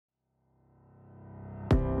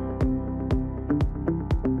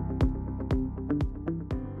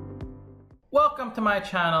Welcome to my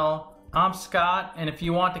channel. I'm Scott, and if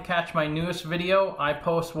you want to catch my newest video, I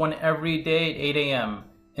post one every day at 8 a.m.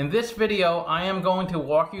 In this video, I am going to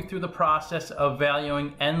walk you through the process of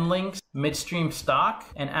valuing EnLink's midstream stock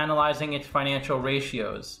and analyzing its financial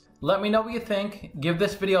ratios. Let me know what you think. Give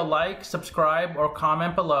this video a like, subscribe, or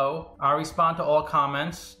comment below. I'll respond to all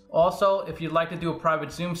comments. Also, if you'd like to do a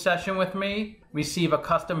private Zoom session with me, receive a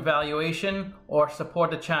custom valuation, or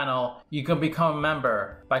support the channel, you can become a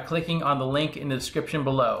member by clicking on the link in the description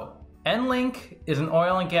below. EnLink is an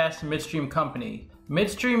oil and gas midstream company.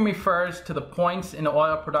 Midstream refers to the points in the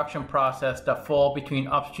oil production process that fall between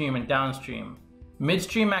upstream and downstream.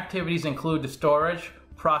 Midstream activities include the storage,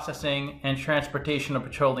 processing, and transportation of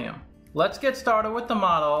petroleum. Let's get started with the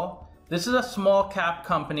model. This is a small cap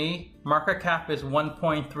company. Market cap is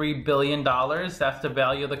 $1.3 billion. That's the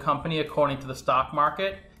value of the company according to the stock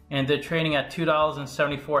market. And they're trading at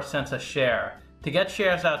 $2.74 a share. To get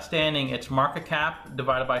shares outstanding, it's market cap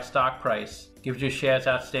divided by stock price. Gives you shares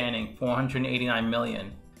outstanding, 489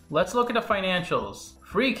 million. Let's look at the financials.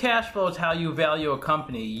 Free cash flow is how you value a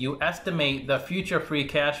company. You estimate the future free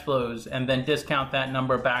cash flows and then discount that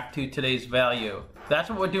number back to today's value. That's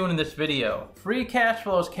what we're doing in this video. Free cash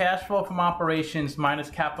flow is cash flow from operations minus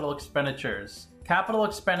capital expenditures. Capital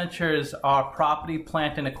expenditures are property,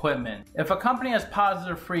 plant, and equipment. If a company has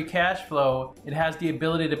positive free cash flow, it has the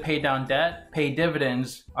ability to pay down debt, pay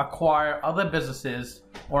dividends, acquire other businesses,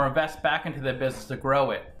 or invest back into their business to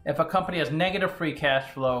grow it. If a company has negative free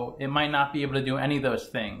cash flow, it might not be able to do any of those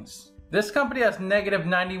things. This company has negative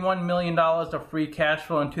 $91 million of free cash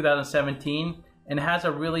flow in 2017 and has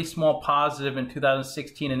a really small positive in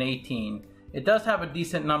 2016 and 18. It does have a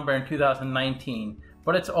decent number in 2019,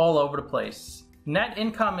 but it's all over the place. Net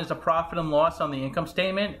income is a profit and loss on the income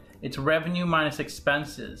statement. It's revenue minus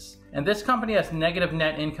expenses. And this company has negative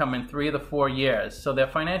net income in 3 of the 4 years, so their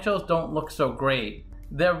financials don't look so great.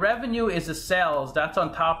 Their revenue is the sales, that's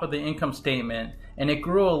on top of the income statement, and it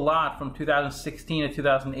grew a lot from 2016 to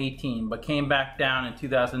 2018, but came back down in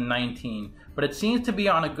 2019. But it seems to be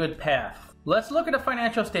on a good path. Let's look at the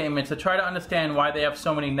financial statements to try to understand why they have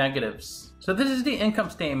so many negatives. So this is the income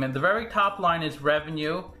statement. The very top line is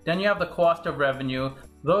revenue. Then you have the cost of revenue.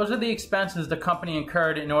 Those are the expenses the company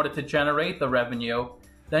incurred in order to generate the revenue.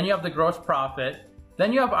 Then you have the gross profit.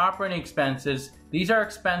 Then you have operating expenses. These are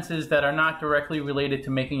expenses that are not directly related to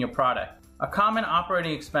making your product. A common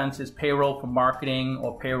operating expense is payroll for marketing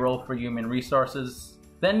or payroll for human resources.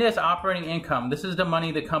 Then there's operating income. This is the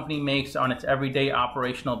money the company makes on its everyday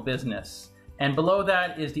operational business. And below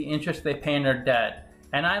that is the interest they pay on their debt.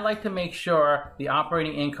 And I like to make sure the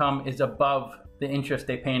operating income is above the interest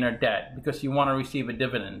they pay on their debt because you want to receive a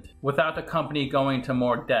dividend without the company going to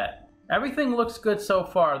more debt. Everything looks good so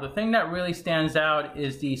far. The thing that really stands out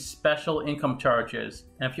is the special income charges.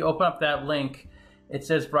 And if you open up that link, it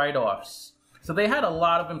says write-offs. So they had a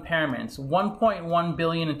lot of impairments. 1.1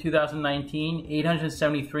 billion in 2019,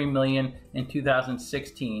 873 million in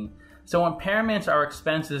 2016. So impairments are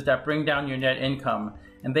expenses that bring down your net income,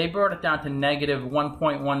 and they brought it down to negative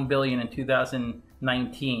 1.1 billion in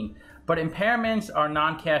 2019. But impairments are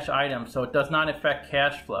non-cash items, so it does not affect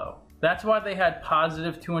cash flow. That's why they had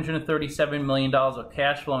positive $237 million of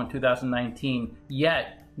cash flow in 2019,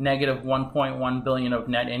 yet negative 1.1 billion of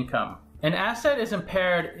net income. An asset is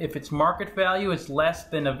impaired if its market value is less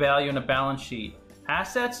than the value in the balance sheet.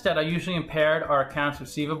 Assets that are usually impaired are accounts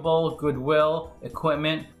receivable, goodwill,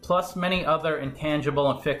 equipment, plus many other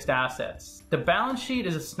intangible and fixed assets. The balance sheet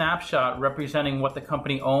is a snapshot representing what the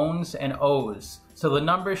company owns and owes, so the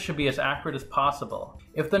numbers should be as accurate as possible.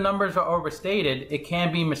 If the numbers are overstated, it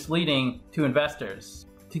can be misleading to investors.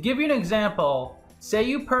 To give you an example, say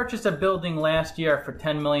you purchased a building last year for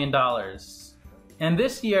 $10 million. And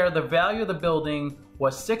this year, the value of the building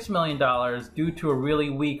was $6 million due to a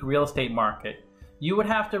really weak real estate market. You would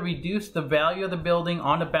have to reduce the value of the building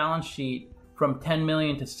on the balance sheet from $10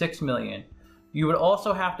 million to $6 million. You would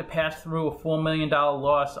also have to pass through a $4 million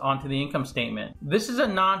loss onto the income statement. This is a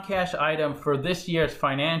non-cash item for this year's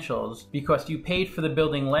financials because you paid for the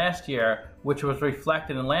building last year, which was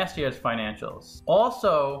reflected in last year's financials.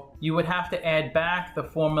 Also, you would have to add back the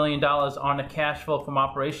 $4 million on the cash flow from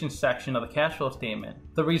operations section of the cash flow statement.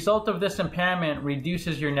 The result of this impairment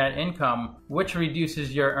reduces your net income, which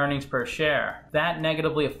reduces your earnings per share. That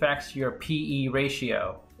negatively affects your PE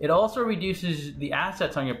ratio. It also reduces the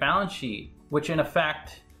assets on your balance sheet, which in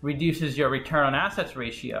effect reduces your return on assets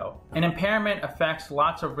ratio. An impairment affects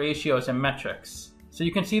lots of ratios and metrics. So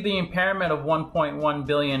you can see the impairment of 1.1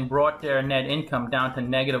 billion brought their net income down to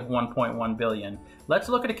negative 1.1 billion. Let's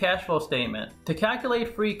look at a cash flow statement. To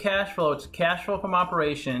calculate free cash flow, it's cash flow from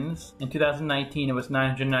operations. In 2019, it was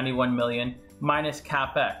 991 million. minus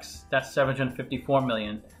CapEx. That's $754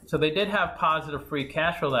 million. So they did have positive free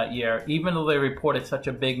cash flow that year, even though they reported such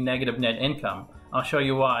a big negative net income. I'll show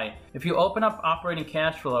you why. If you open up operating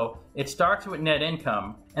cash flow, it starts with net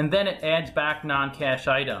income, and then it adds back non-cash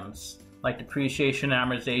items like depreciation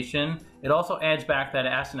and amortization. It also adds back that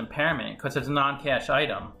asset impairment because it's a non-cash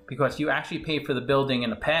item, because you actually paid for the building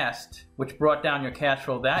in the past, which brought down your cash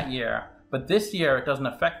flow that year, but this year it doesn't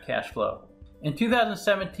affect cash flow. In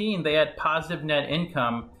 2017, they had positive net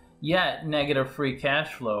income, yet negative free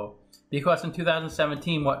cash flow, because in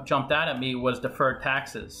 2017 what jumped out at me was deferred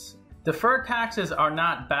taxes. Deferred taxes are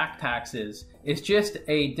not back taxes, it's just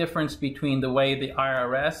a difference between the way the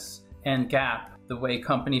IRS and GAAP, the way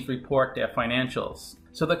companies report their financials.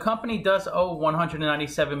 So the company does owe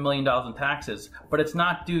 $197 million in taxes, but it's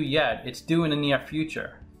not due yet, it's due in the near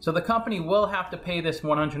future. So the company will have to pay this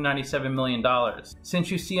 $197 million. Since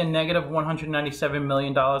you see a negative $197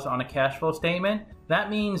 million on a cash flow statement, that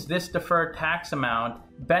means this deferred tax amount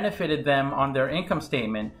benefited them on their income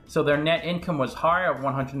statement, so their net income was higher of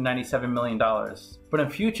 $197 million. But in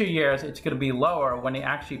future years, it's going to be lower when they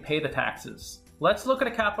actually pay the taxes. Let's look at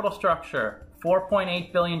a capital structure.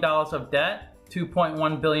 $4.8 billion of debt,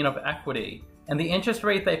 $2.1 billion of equity. And the interest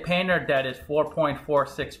rate they pay on their debt is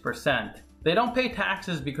 4.46%. They don't pay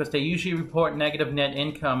taxes because they usually report negative net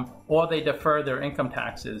income or they defer their income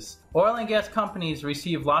taxes. Oil and gas companies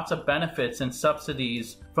receive lots of benefits and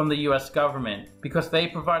subsidies from the US government because they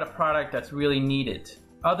provide a product that's really needed.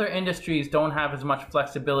 Other industries don't have as much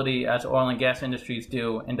flexibility as oil and gas industries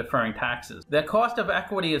do in deferring taxes. Their cost of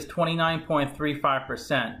equity is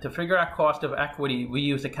 29.35%. To figure out cost of equity, we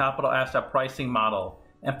use the capital asset pricing model.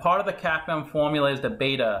 And part of the CAPM formula is the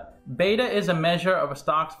beta. Beta is a measure of a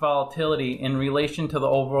stock's volatility in relation to the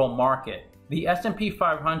overall market. The S&P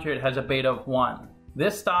 500 has a beta of 1.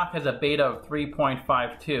 This stock has a beta of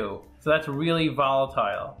 3.52, so that's really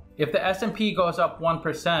volatile. If the S&P goes up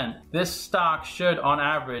 1%, this stock should on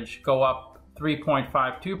average go up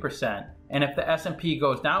 3.52%. And if the S&P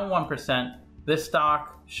goes down 1%, this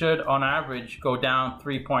stock should on average go down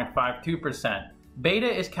 3.52%. Beta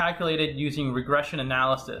is calculated using regression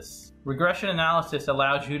analysis. Regression analysis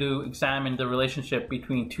allows you to examine the relationship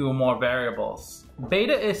between two or more variables.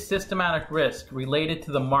 Beta is systematic risk related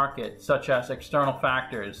to the market, such as external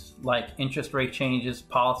factors like interest rate changes,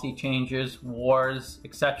 policy changes, wars,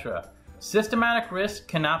 etc. Systematic risk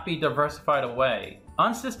cannot be diversified away.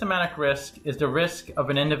 Unsystematic risk is the risk of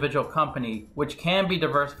an individual company, which can be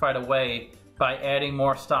diversified away by adding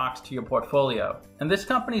more stocks to your portfolio. And this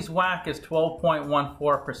company's WACC is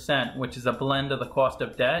 12.14%, which is a blend of the cost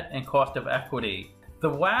of debt and cost of equity. The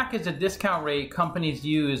WACC is a discount rate companies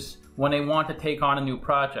use when they want to take on a new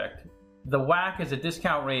project. The WACC is a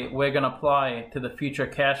discount rate we're going to apply to the future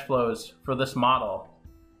cash flows for this model.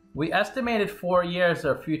 We estimated 4 years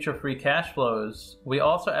of future free cash flows. We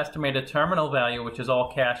also estimated terminal value, which is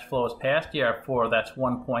all cash flows past year for, that's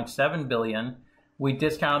 $1.7 billion. We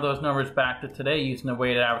discounted those numbers back to today using the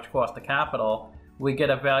weighted average cost of capital. We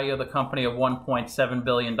get a value of the company of $1.7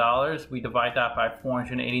 billion. We divide that by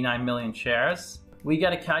 489 million shares. We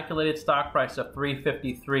get a calculated stock price of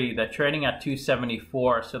 $353. They're trading at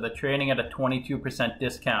 $274, so they're trading at a 22%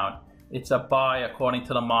 discount. It's a buy according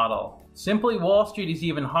to the model. Simply Wall Street is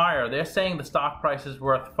even higher. They're saying the stock price is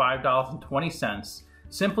worth $5.20.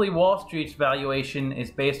 Simply Wall Street's valuation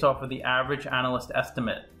is based off of the average analyst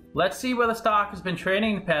estimate. Let's see where the stock has been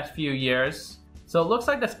trading the past few years. So it looks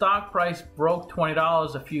like the stock price broke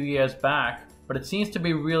 $20 a few years back, but it seems to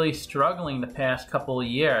be really struggling the past couple of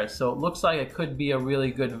years, so it looks like it could be a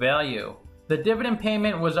really good value. The dividend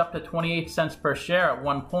payment was up to 28 cents per share at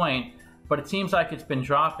one point, but it seems like it's been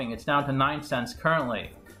dropping. It's down to 9 cents currently.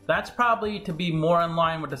 That's probably to be more in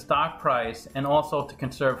line with the stock price and also to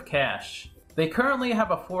conserve cash. They currently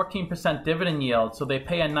have a 14% dividend yield, so they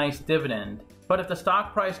pay a nice dividend. But if the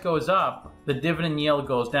stock price goes up, the dividend yield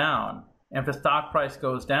goes down. And if the stock price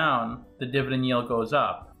goes down, the dividend yield goes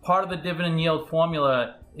up. Part of the dividend yield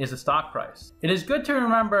formula is the stock price. It is good to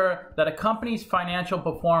remember that a company's financial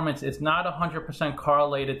performance is not 100%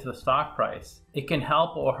 correlated to the stock price. It can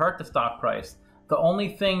help or hurt the stock price. The only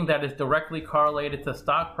thing that is directly correlated to the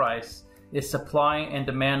stock price is supply and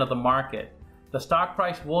demand of the market. The stock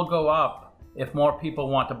price will go up if more people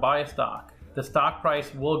want to buy a stock. The stock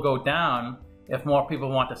price will go down if more people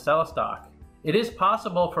want to sell a stock. It is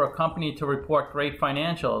possible for a company to report great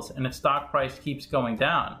financials and its stock price keeps going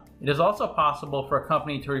down. It is also possible for a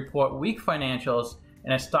company to report weak financials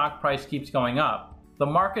and its stock price keeps going up. The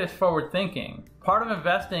market is forward thinking. Part of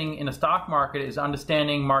investing in the stock market is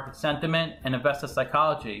understanding market sentiment and investor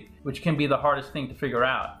psychology, which can be the hardest thing to figure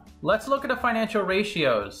out. Let's look at the financial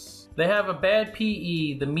ratios. They have a bad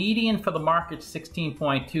PE. The median for the market is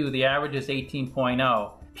 16.2. The average is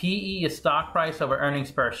 18.0. PE is stock price over earnings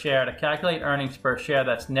per share. To calculate earnings per share,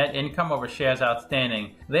 that's net income over shares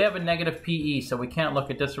outstanding. They have a negative PE, so we can't look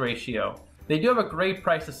at this ratio. They do have a great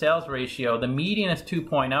price to sales ratio. The median is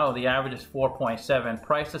 2.0, the average is 4.7.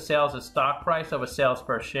 Price to sales is stock price over sales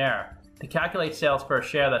per share. To calculate sales per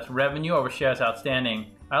share, that's revenue over shares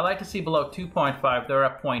outstanding. I like to see below 2.5, they're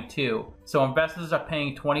at 0.2. So investors are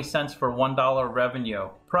paying 20 cents for $1 revenue.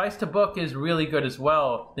 Price to book is really good as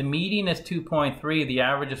well. The median is 2.3, the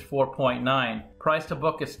average is 4.9. Price to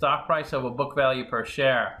book is stock price over book value per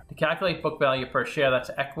share. To calculate book value per share,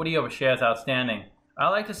 that's equity over shares outstanding. I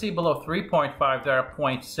like to see below 3.5, they're at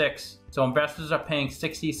 0.6. So investors are paying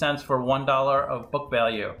 60 cents for $1 of book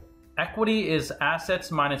value. Equity is assets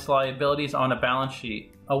minus liabilities on a balance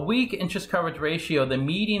sheet. A weak interest coverage ratio, the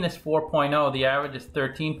median is 4.0, the average is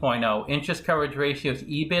 13.0. Interest coverage ratio is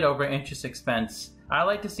EBIT over interest expense. I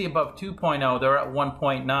like to see above 2.0, they're at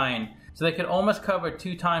 1.9. So they could almost cover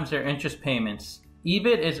 2 times their interest payments.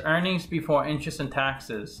 EBIT is earnings before interest and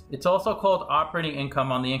taxes. It's also called operating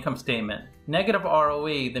income on the income statement. Negative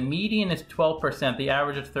ROE, the median is 12%, the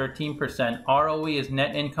average is 13%. ROE is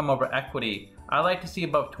net income over equity. I like to see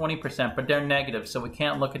above 20%, but they're negative, so we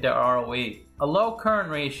can't look at their ROE. A low current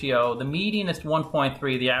ratio, the median is 1.3,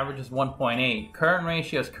 the average is 1.8. Current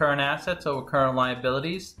ratio is current assets over current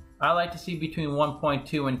liabilities. I like to see between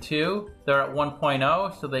 1.2 and 2. They're at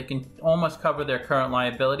 1.0, so they can almost cover their current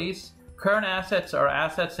liabilities. Current assets are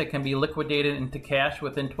assets that can be liquidated into cash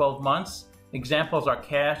within 12 months. Examples are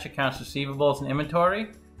cash, accounts receivables, and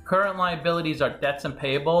inventory. Current liabilities are debts and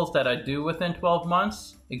payables that are due within 12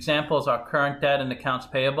 months. Examples are current debt and accounts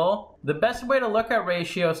payable. The best way to look at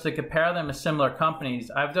ratios to compare them to similar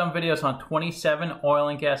companies, I've done videos on 27 oil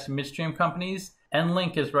and gas midstream companies.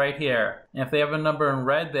 EnLink is right here. And if they have a number in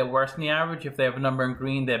red, they're worse than the average. If they have a number in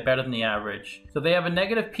green, they're better than the average. So they have a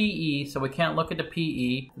negative PE, so we can't look at the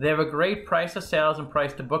PE. They have a great price to sales and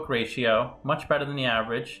price to book ratio, much better than the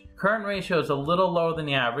average. Current ratio is a little lower than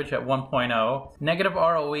the average at 1.0. Negative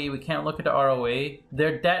ROE, we can't look at the ROE.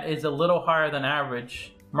 Their debt is a little higher than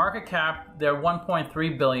average. Market cap, they're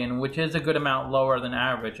 1.3 billion, which is a good amount lower than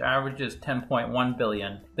average. Average is 10.1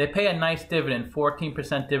 billion. They pay a nice dividend,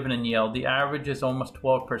 14% dividend yield. The average is almost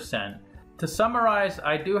 12%. To summarize,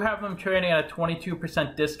 I do have them trading at a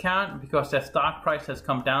 22% discount because their stock price has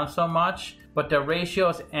come down so much, but their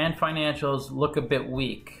ratios and financials look a bit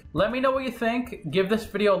weak. Let me know what you think. Give this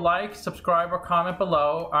video a like, subscribe, or comment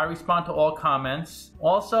below. I respond to all comments.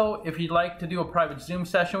 Also, if you'd like to do a private Zoom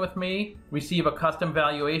session with me, receive a custom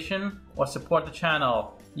valuation, or support the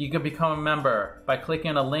channel, you can become a member by clicking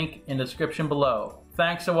on a link in the description below.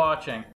 Thanks for watching.